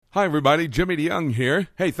Hi, everybody. Jimmy DeYoung here.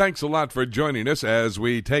 Hey, thanks a lot for joining us as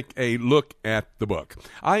we take a look at the book.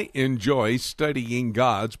 I enjoy studying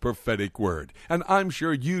God's prophetic word, and I'm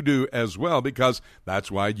sure you do as well, because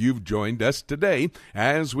that's why you've joined us today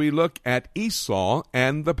as we look at Esau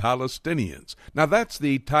and the Palestinians. Now, that's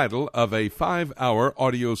the title of a 5-hour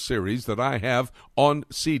audio series that I have on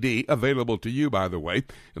CD, available to you, by the way.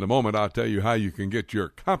 In a moment, I'll tell you how you can get your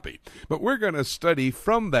copy. But we're going to study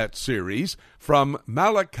from that series, from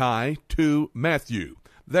Malachi to Matthew.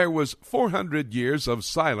 There was 400 years of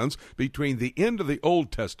silence between the end of the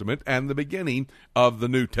Old Testament and the beginning of the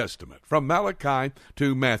New Testament, from Malachi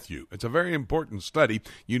to Matthew. It's a very important study.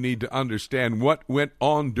 You need to understand what went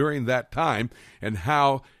on during that time and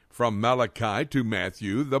how from Malachi to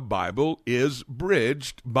Matthew, the Bible is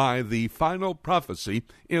bridged by the final prophecy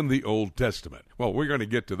in the Old Testament. Well, we're going to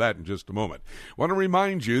get to that in just a moment. I want to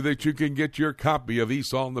remind you that you can get your copy of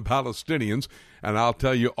Esau and the Palestinians, and I'll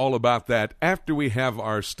tell you all about that after we have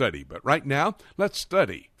our study. But right now, let's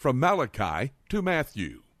study from Malachi to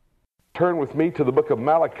Matthew. Turn with me to the book of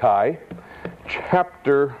Malachi,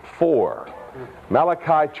 chapter 4.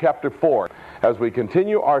 Malachi, chapter 4. As we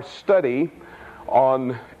continue our study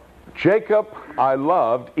on Jacob I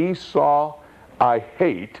loved, Esau I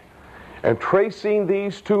hate, and tracing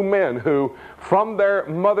these two men who, from their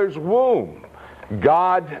mother's womb,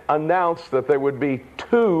 God announced that there would be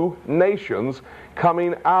two nations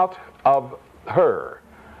coming out of her.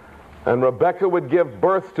 And Rebekah would give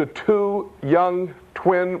birth to two young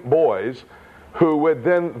twin boys who would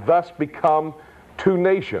then thus become two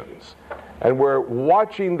nations. And we're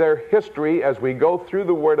watching their history as we go through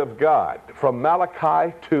the Word of God, from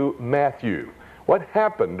Malachi to Matthew. What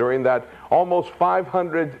happened during that almost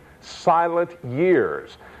 500 silent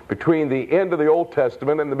years between the end of the Old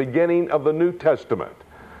Testament and the beginning of the New Testament?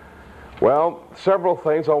 Well, several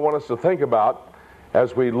things I want us to think about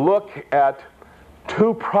as we look at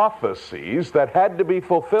two prophecies that had to be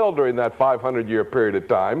fulfilled during that 500-year period of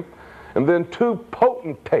time, and then two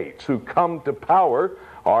potentates who come to power,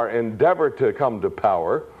 or endeavor to come to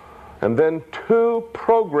power, and then two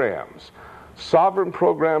programs, sovereign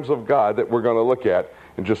programs of God, that we're going to look at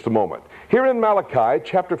in just a moment. Here in Malachi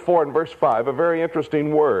chapter 4 and verse 5, a very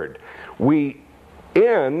interesting word. We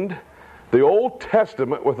end the Old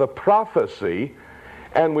Testament with a prophecy,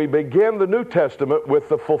 and we begin the New Testament with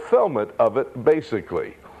the fulfillment of it,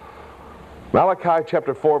 basically. Malachi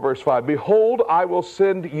chapter 4 verse 5, Behold, I will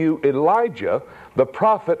send you Elijah the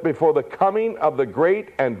prophet before the coming of the great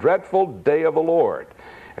and dreadful day of the Lord.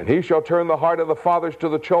 And he shall turn the heart of the fathers to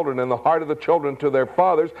the children, and the heart of the children to their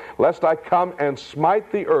fathers, lest I come and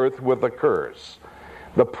smite the earth with a curse.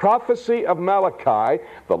 The prophecy of Malachi,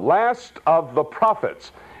 the last of the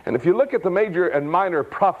prophets. And if you look at the major and minor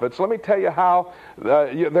prophets, let me tell you how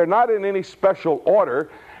they're not in any special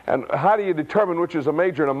order. And how do you determine which is a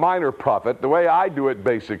major and a minor prophet? The way I do it,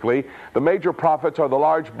 basically, the major prophets are the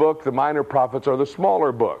large book, the minor prophets are the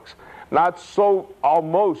smaller books. Not so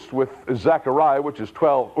almost with Zechariah, which is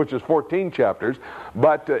 14 chapters,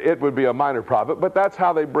 but it would be a minor prophet, but that's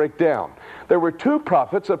how they break down. There were two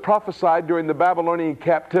prophets that prophesied during the Babylonian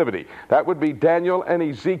captivity. That would be Daniel and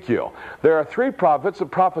Ezekiel. There are three prophets that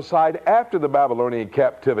prophesied after the Babylonian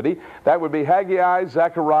captivity. That would be Haggai,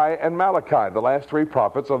 Zechariah, and Malachi, the last three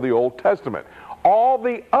prophets of the Old Testament. All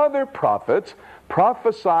the other prophets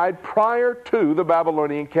prophesied prior to the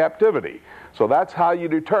Babylonian captivity. So that's how you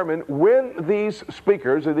determine when these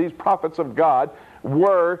speakers or these prophets of God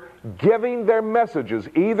were giving their messages,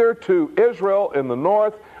 either to Israel in the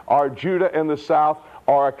north or Judah in the south,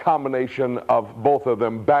 or a combination of both of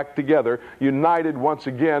them back together, united once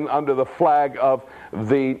again under the flag of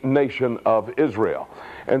the nation of Israel.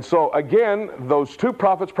 And so again, those two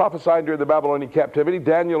prophets prophesied during the Babylonian captivity,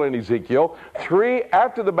 Daniel and Ezekiel. Three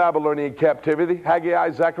after the Babylonian captivity,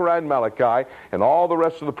 Haggai, Zechariah, and Malachi, and all the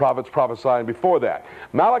rest of the prophets prophesying before that.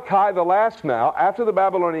 Malachi, the last now, after the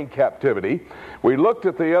Babylonian captivity. We looked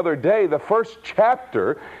at the other day, the first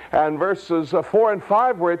chapter, and verses 4 and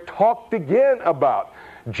 5, where it talked again about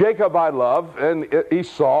Jacob I love and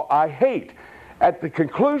Esau I hate. At the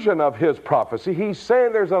conclusion of his prophecy, he's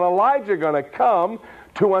saying there's an Elijah going to come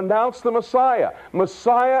to announce the Messiah.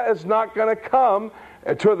 Messiah is not going to come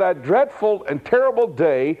to that dreadful and terrible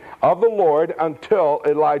day of the Lord until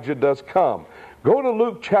Elijah does come. Go to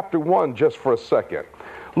Luke chapter 1 just for a second.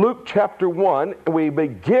 Luke chapter 1, we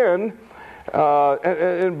begin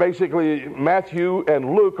And basically Matthew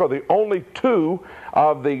and Luke are the only two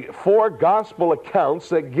of the four gospel accounts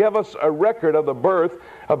that give us a record of the birth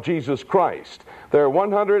of Jesus Christ. There are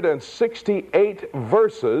 168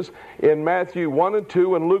 verses in Matthew 1 and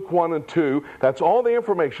 2 and Luke 1 and 2. That's all the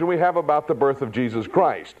information we have about the birth of Jesus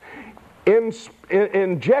Christ.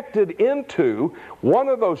 Injected into one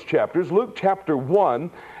of those chapters, Luke chapter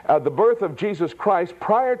 1, the birth of Jesus Christ.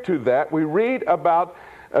 Prior to that, we read about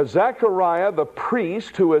Zechariah, the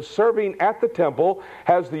priest who is serving at the temple,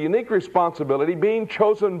 has the unique responsibility, being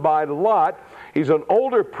chosen by Lot. He's an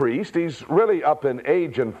older priest. He's really up in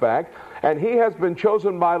age, in fact. And he has been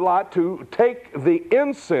chosen by Lot to take the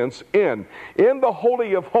incense in the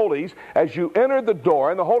Holy of Holies. As you entered the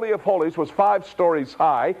door, and the Holy of Holies was 5 stories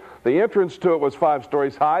high. The entrance to it was 5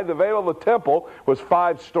 stories high. The veil of the temple was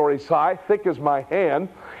 5 stories high, thick as my hand.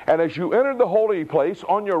 And as you entered the holy place,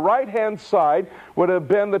 on your right-hand side would have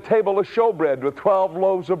been the table of showbread with 12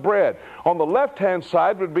 loaves of bread. On the left-hand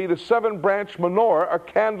side would be the 7-branch menorah or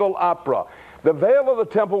candelabra. The veil of the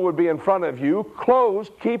temple would be in front of you,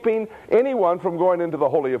 closed, keeping anyone from going into the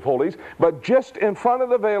Holy of Holies. But just in front of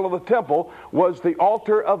the veil of the temple was the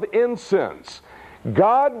altar of incense.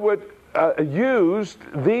 God would use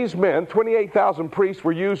these men. 28,000 priests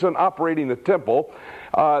were used in operating the temple.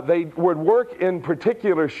 They would work in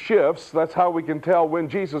particular shifts. That's how we can tell when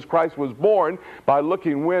Jesus Christ was born, by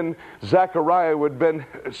looking when Zechariah would have been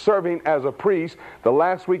serving as a priest. The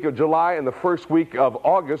last week of July and the first week of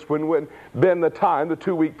August would have been the time, the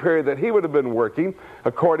 2-week period that he would have been working,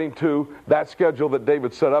 according to that schedule that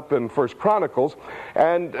David set up in 1 Chronicles.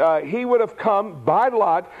 And he would have come by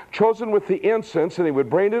lot, chosen with the incense, and he would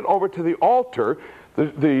bring it over to the altar.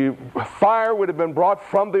 The fire would have been brought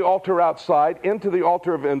from the altar outside into the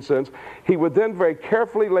altar of incense. He would then very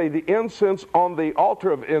carefully lay the incense on the altar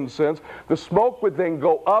of incense. The smoke would then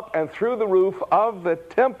go up and through the roof of the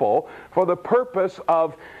temple for the purpose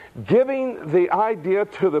of giving the idea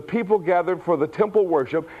to the people gathered for the temple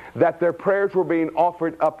worship that their prayers were being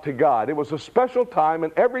offered up to God. It was a special time,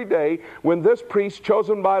 and every day when this priest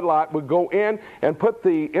chosen by Lot would go in and put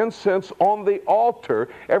the incense on the altar,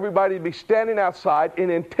 everybody would be standing outside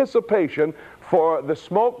in anticipation for the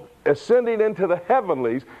smoke ascending into the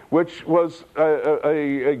heavenlies, which was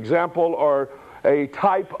an example or a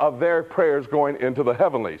type of their prayers going into the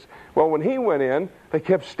heavenlies. Well, when he went in, they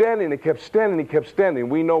kept standing, they kept standing, he kept standing.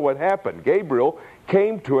 We know what happened. Gabriel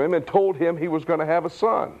came to him and told him he was going to have a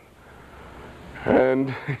son.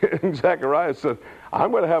 And Zechariah said, I'm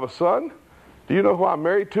going to have a son? Do you know who I'm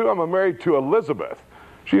married to? I'm married to Elizabeth.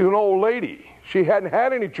 She's an old lady. She hadn't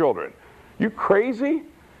had any children. You crazy?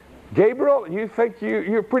 Gabriel, you think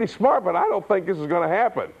you're pretty smart, but I don't think this is going to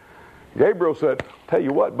happen. Gabriel said, tell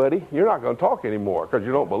you what, buddy, you're not going to talk anymore because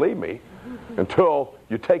you don't believe me until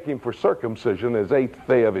you take him for circumcision his 8th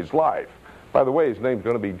day of his life. By the way, his name's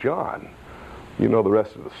going to be John. You know the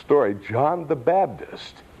rest of the story. John the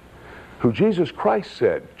Baptist, who Jesus Christ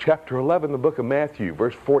said, chapter 11, the book of Matthew,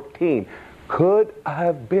 verse 14, could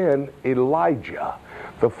have been Elijah.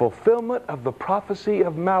 The fulfillment of the prophecy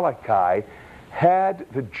of Malachi had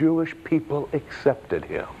the Jewish people accepted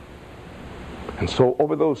him. And so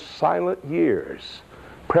over those silent years,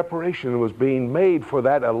 preparation was being made for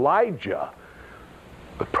that Elijah,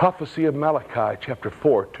 the prophecy of Malachi chapter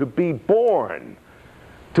 4, to be born,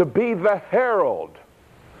 to be the herald,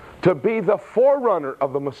 to be the forerunner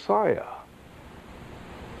of the Messiah.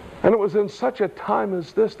 And it was in such a time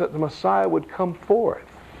as this that the Messiah would come forth.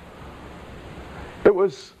 It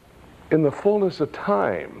was in the fullness of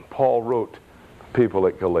time, Paul wrote to people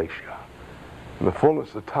at Galatia. In the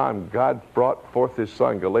fullness of time, God brought forth his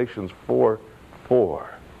Son, Galatians 4:4.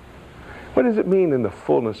 What does it mean in the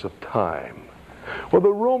fullness of time? Well,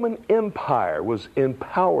 the Roman Empire was in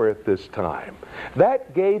power at this time.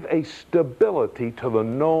 That gave a stability to the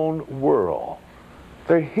known world.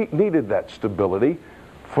 They needed that stability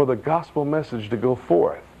for the gospel message to go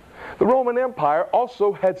forth. The Roman Empire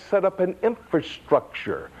also had set up an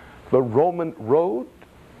infrastructure. The Roman road.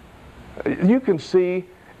 You can see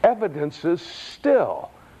evidences still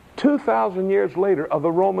 2,000 years later of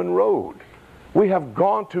the Roman road. We have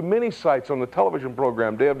gone to many sites on the television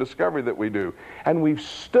program Day of Discovery that we do, and we've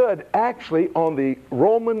stood actually on the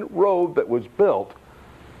Roman road that was built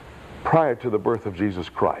prior to the birth of Jesus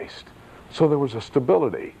Christ. So there was a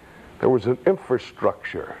stability, there was an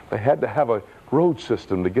infrastructure. They had to have a road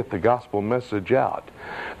system to get the gospel message out.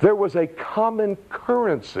 There was a common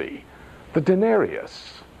currency, the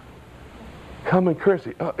denarius. Common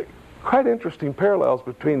currency. Quite interesting parallels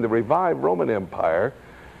between the revived Roman Empire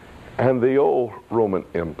and the old Roman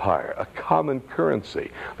Empire, a common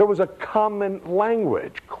currency. There was a common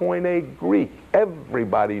language, Koine Greek.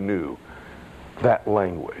 Everybody knew that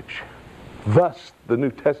language. Thus, the New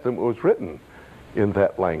Testament was written in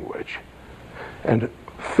that language. And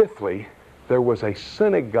fifthly, there was a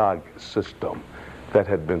synagogue system that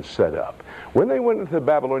had been set up. When they went into the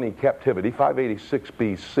Babylonian captivity, 586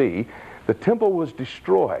 BC, the temple was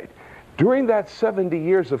destroyed. During that 70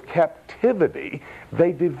 years of captivity,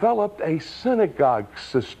 they developed a synagogue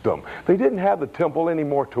system. They didn't have the temple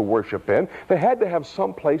anymore to worship in. They had to have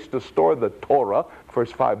some place to store the Torah,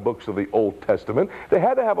 first 5 books of the Old Testament. They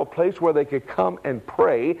had to have a place where they could come and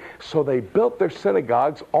pray, so they built their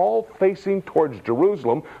synagogues all facing towards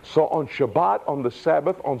Jerusalem, so on Shabbat, on the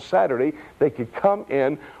Sabbath, on Saturday, they could come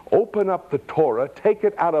in, open up the Torah, take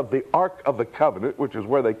it out of the Ark of the Covenant, which is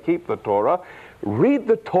where they keep the Torah, read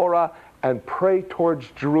the Torah, and pray towards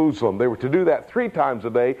Jerusalem. They were to do that 3 times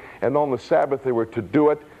a day, and on the Sabbath they were to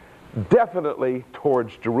do it definitely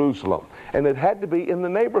towards Jerusalem. And it had to be in the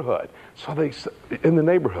neighborhood.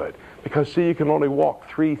 Because see, you can only walk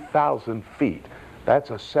 3,000 feet.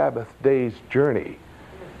 That's a Sabbath day's journey.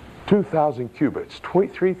 2,000 cubits,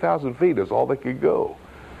 23,000 feet is all they could go.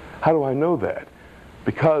 How do I know that?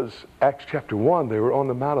 Because Acts chapter 1, they were on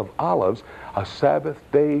the Mount of Olives, a Sabbath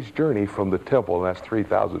day's journey from the temple, and that's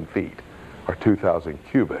 3,000 feet, or 2,000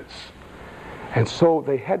 cubits. And so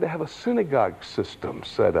they had to have a synagogue system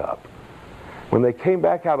set up. When they came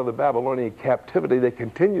back out of the Babylonian captivity, they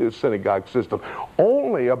continued the synagogue system.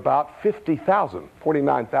 Only about 50,000,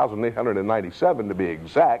 49,897 to be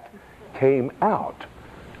exact, came out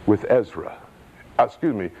with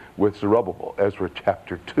with Zerubbabel, Ezra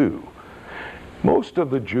chapter 2. Most of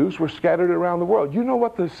the Jews were scattered around the world. You know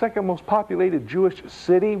what the second most populated Jewish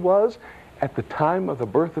city was at the time of the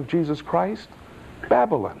birth of Jesus Christ?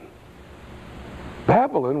 Babylon.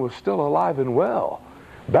 Babylon was still alive and well.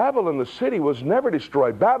 Babylon the city was never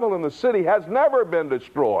destroyed. Babylon the city has never been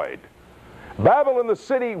destroyed. Babylon the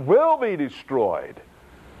city will be destroyed.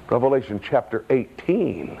 Revelation chapter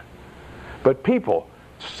 18. But people,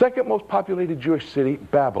 second most populated Jewish city,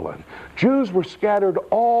 Babylon. Jews were scattered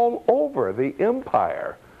all over the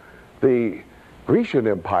empire, the Grecian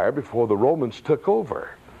Empire, before the Romans took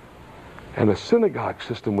over. And a synagogue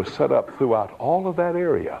system was set up throughout all of that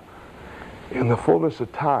area. In the fullness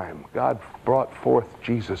of time, God brought forth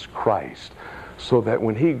Jesus Christ so that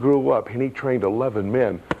when he grew up and he trained 11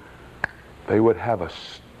 men, they would have a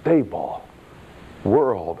stable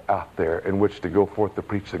world out there in which to go forth to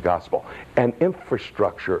preach the gospel. An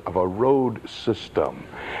infrastructure of a road system.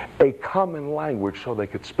 A common language so they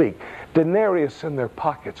could speak. Denarius in their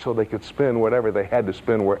pockets so they could spend whatever they had to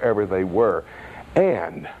spend wherever they were.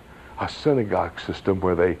 And a synagogue system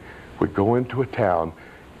where they would go into a town,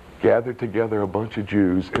 gather together a bunch of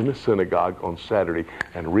Jews in a synagogue on Saturday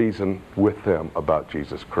and reason with them about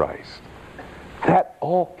Jesus Christ. That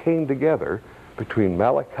all came together between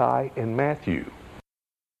Malachi and Matthew.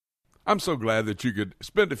 I'm so glad that you could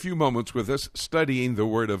spend a few moments with us studying the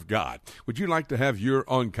Word of God. Would you like to have your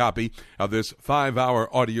own copy of this 5-hour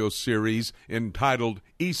audio series entitled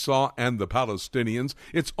Esau and the Palestinians?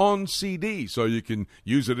 It's on CD, so you can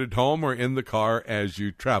use it at home or in the car as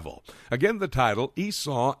you travel. Again, the title,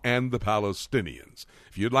 Esau and the Palestinians.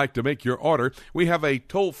 If you'd like to make your order, we have a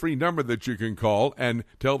toll-free number that you can call and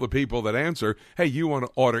tell the people that answer, hey, you want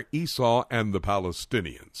to order Esau and the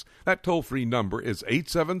Palestinians. That toll-free number is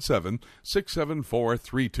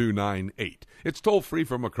 877-674-3298. It's toll-free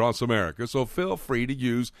from across America, so feel free to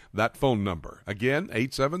use that phone number. Again,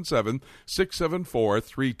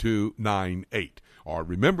 877-674-3298. Or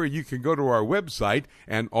remember, you can go to our website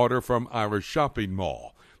and order from our shopping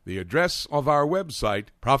mall. The address of our website,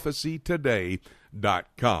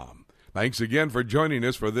 prophecytoday.com. Thanks again for joining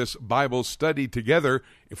us for this Bible study together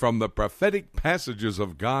from the prophetic passages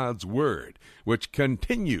of God's Word, which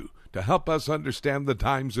continue to help us understand the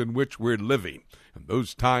times in which we're living. And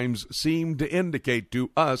those times seem to indicate to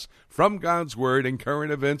us from God's Word and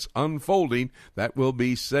current events unfolding that will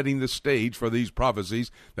be setting the stage for these prophecies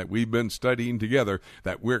that we've been studying together,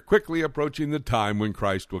 that we're quickly approaching the time when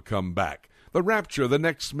Christ will come back. The rapture, the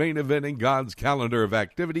next main event in God's calendar of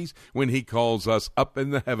activities when he calls us up in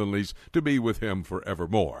the heavenlies to be with him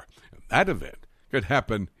forevermore. And that event could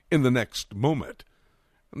happen in the next moment.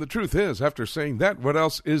 And the truth is, after saying that, what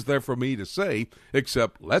else is there for me to say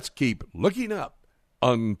except let's keep looking up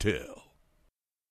until...